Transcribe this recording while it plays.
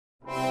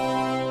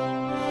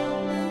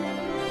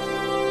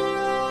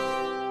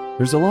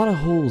There's a lot of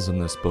holes in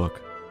this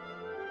book.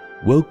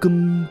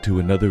 Welcome to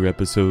another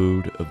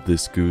episode of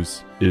This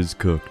Goose is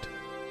Cooked,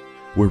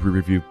 where we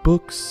review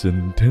books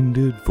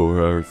intended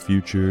for our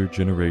future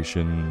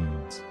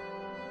generations.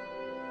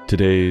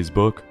 Today's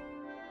book,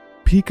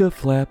 Pika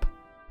Flap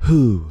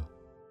Who?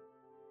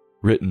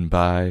 Written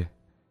by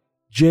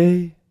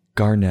Jay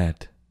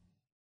Garnett.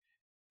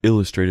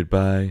 Illustrated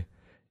by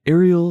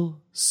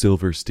Ariel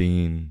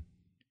Silverstein.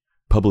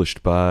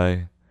 Published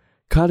by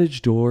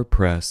Cottage Door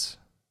Press.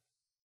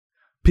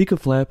 Pika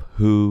Flap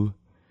Who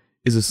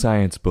is a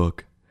science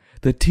book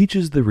that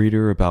teaches the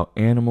reader about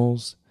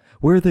animals,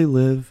 where they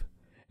live,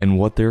 and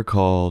what they're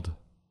called.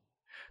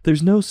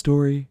 There's no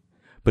story,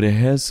 but it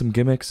has some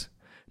gimmicks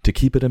to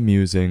keep it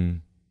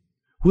amusing.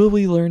 Will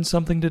we learn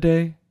something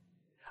today?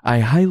 I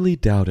highly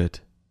doubt it.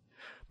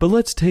 But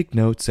let's take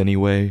notes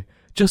anyway,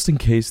 just in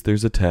case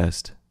there's a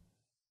test.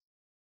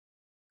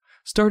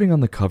 Starting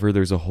on the cover,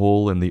 there's a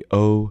hole in the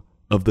O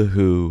of the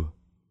Who.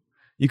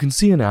 You can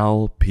see an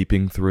owl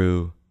peeping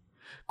through,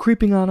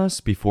 creeping on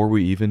us before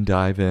we even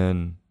dive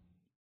in.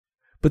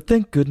 But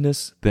thank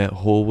goodness that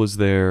hole was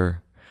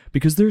there,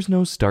 because there's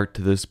no start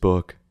to this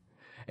book.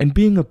 And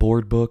being a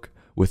board book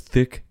with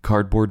thick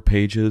cardboard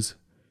pages,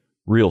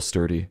 real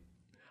sturdy,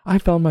 I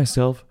found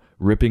myself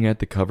ripping at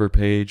the cover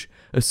page,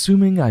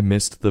 assuming I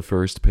missed the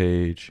first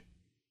page.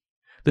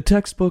 The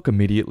textbook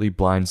immediately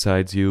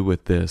blindsides you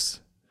with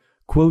this,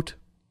 quote,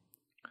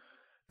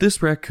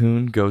 "This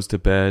raccoon goes to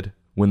bed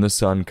when the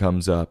sun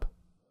comes up.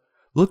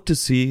 Look to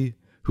see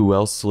who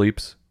else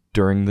sleeps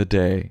during the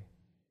day."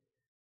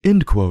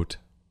 End quote.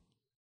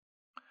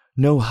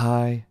 No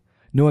hi,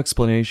 no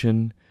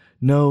explanation,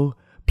 no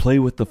play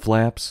with the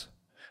flaps.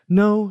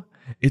 No,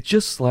 it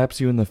just slaps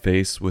you in the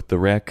face with the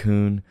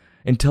raccoon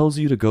and tells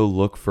you to go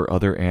look for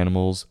other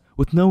animals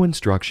with no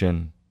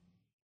instruction.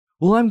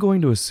 Well, I'm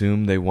going to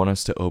assume they want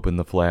us to open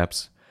the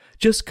flaps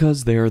just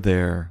 'cause they are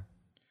there.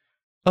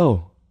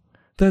 Oh,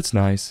 that's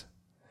nice.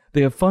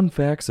 They have fun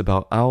facts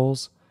about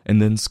owls and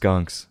then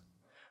skunks.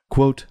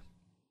 Quote,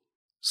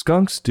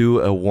 "Skunks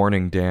do a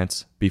warning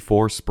dance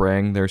before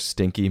spraying their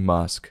stinky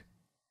musk."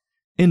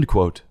 End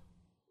quote.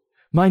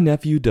 My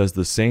nephew does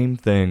the same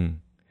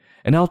thing,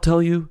 and I'll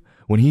tell you,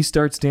 when he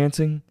starts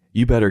dancing,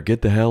 you better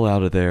get the hell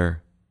out of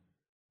there.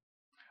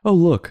 Oh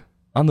look,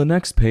 on the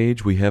next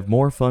page we have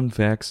more fun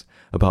facts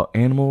about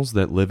animals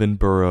that live in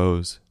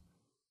burrows.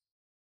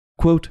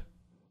 Quote,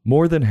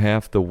 "More than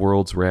half the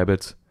world's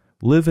rabbits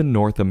live in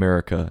North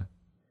America."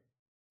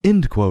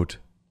 End quote.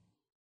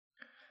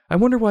 I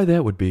wonder why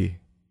that would be.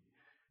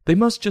 They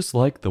must just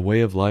like the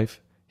way of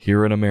life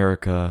here in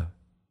America.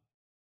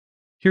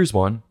 Here's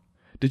one.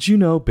 Did you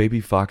know baby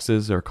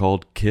foxes are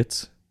called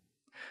kits?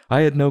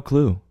 I had no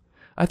clue.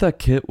 I thought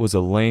kit was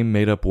a lame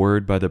made-up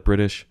word by the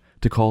British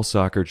to call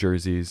soccer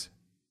jerseys.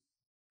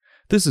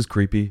 This is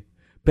creepy.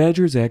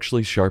 Badgers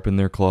actually sharpen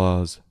their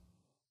claws.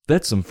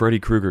 That's some Freddy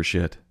Krueger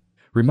shit.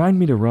 Remind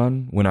me to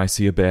run when I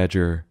see a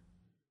badger.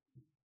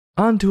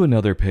 On to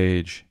another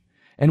page,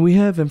 and we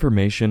have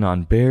information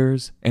on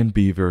bears and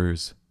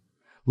beavers.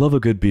 Love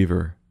a good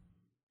beaver.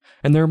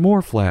 And there are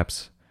more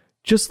flaps,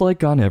 just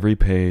like on every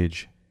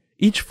page.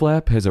 Each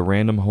flap has a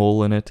random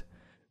hole in it,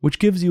 which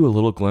gives you a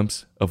little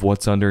glimpse of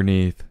what's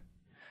underneath.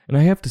 And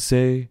I have to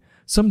say,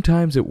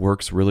 sometimes it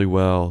works really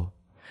well.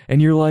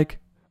 And you're like,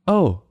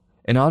 oh,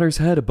 an otter's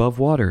head above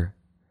water.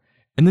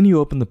 And then you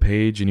open the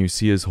page and you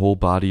see his whole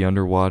body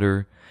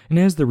underwater, and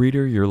as the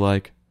reader, you're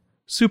like,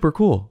 super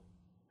cool.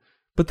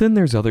 But then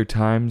there's other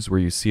times where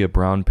you see a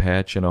brown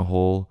patch in a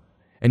hole,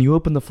 and you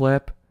open the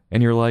flap,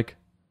 and you're like,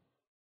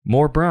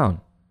 more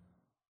brown.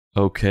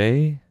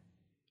 Okay.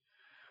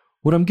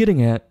 What I'm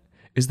getting at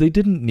is they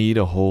didn't need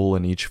a hole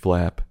in each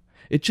flap.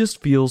 It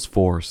just feels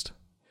forced.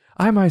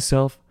 I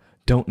myself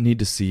don't need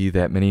to see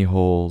that many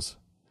holes.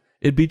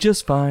 It'd be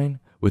just fine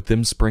with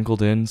them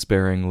sprinkled in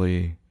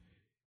sparingly.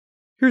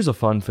 Here's a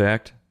fun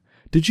fact.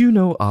 Did you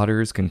know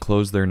otters can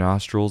close their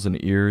nostrils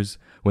and ears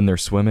when they're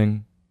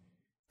swimming?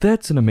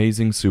 That's an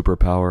amazing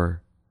superpower.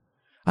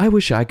 I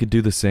wish I could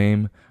do the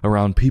same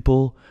around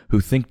people who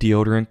think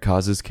deodorant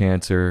causes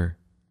cancer.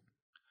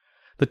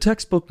 The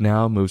textbook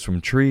now moves from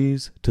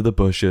trees to the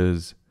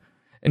bushes,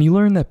 and you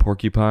learn that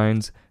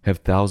porcupines have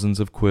thousands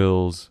of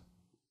quills.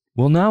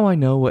 Well, now I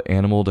know what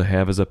animal to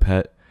have as a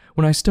pet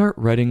when I start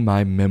writing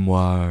my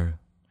memoir.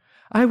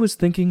 I was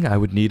thinking I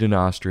would need an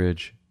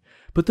ostrich,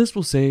 but this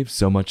will save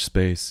so much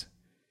space.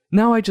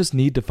 Now I just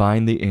need to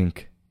find the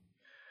ink.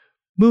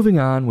 Moving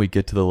on, we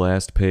get to the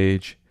last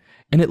page,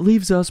 and it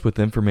leaves us with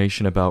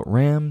information about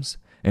rams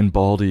and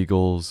bald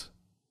eagles.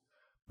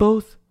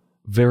 Both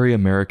very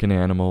American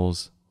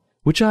animals,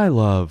 which I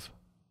love.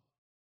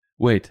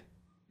 Wait,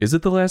 is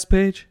it the last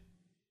page?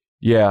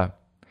 Yeah,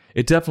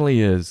 it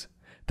definitely is.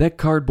 That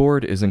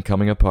cardboard isn't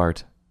coming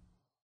apart.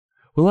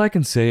 Well, I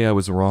can say I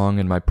was wrong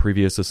in my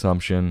previous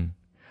assumption.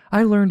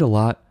 I learned a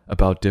lot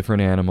about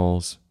different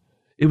animals.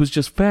 It was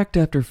just fact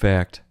after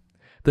fact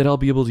that I'll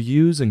be able to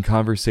use in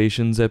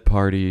conversations at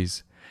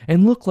parties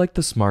and look like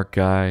the smart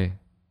guy.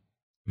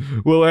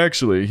 Well,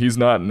 actually, he's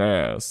not an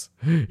ass.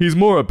 He's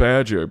more a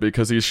badger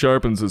because he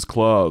sharpens his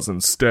claws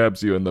and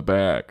stabs you in the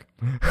back.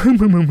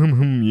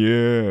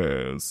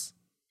 Yes.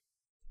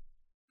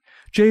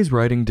 Jay's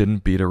writing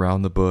didn't beat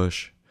around the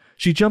bush.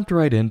 She jumped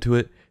right into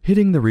it,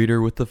 hitting the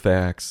reader with the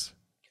facts.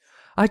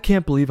 I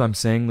can't believe I'm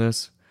saying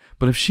this,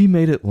 but if she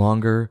made it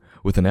longer,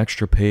 with an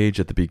extra page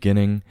at the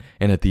beginning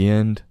and at the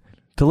end,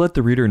 to let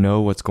the reader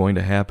know what's going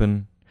to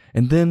happen,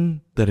 and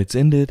then that it's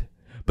ended,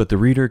 but the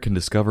reader can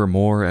discover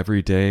more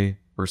every day,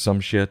 or some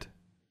shit,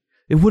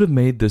 it would have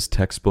made this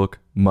textbook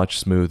much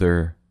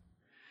smoother.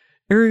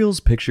 Ariel's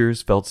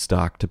pictures felt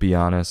stock, to be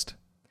honest.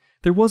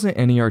 There wasn't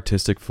any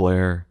artistic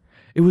flair.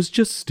 It was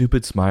just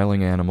stupid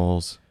smiling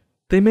animals.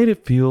 They made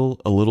it feel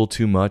a little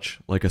too much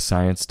like a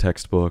science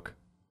textbook.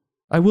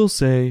 I will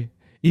say,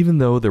 even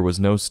though there was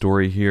no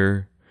story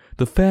here,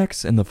 the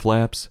facts and the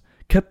flaps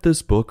kept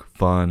this book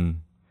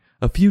fun.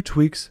 A few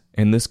tweaks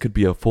and this could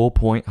be a full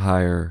point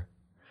higher.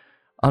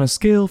 On a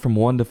scale from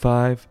 1 to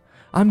 5,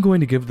 I'm going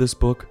to give this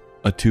book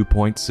a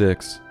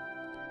 2.6.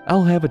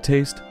 I'll have a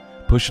taste,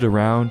 push it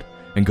around,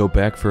 and go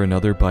back for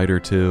another bite or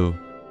two.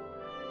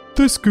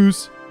 This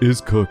goose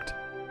is cooked.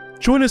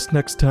 Join us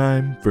next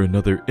time for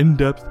another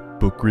in-depth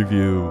book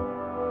review.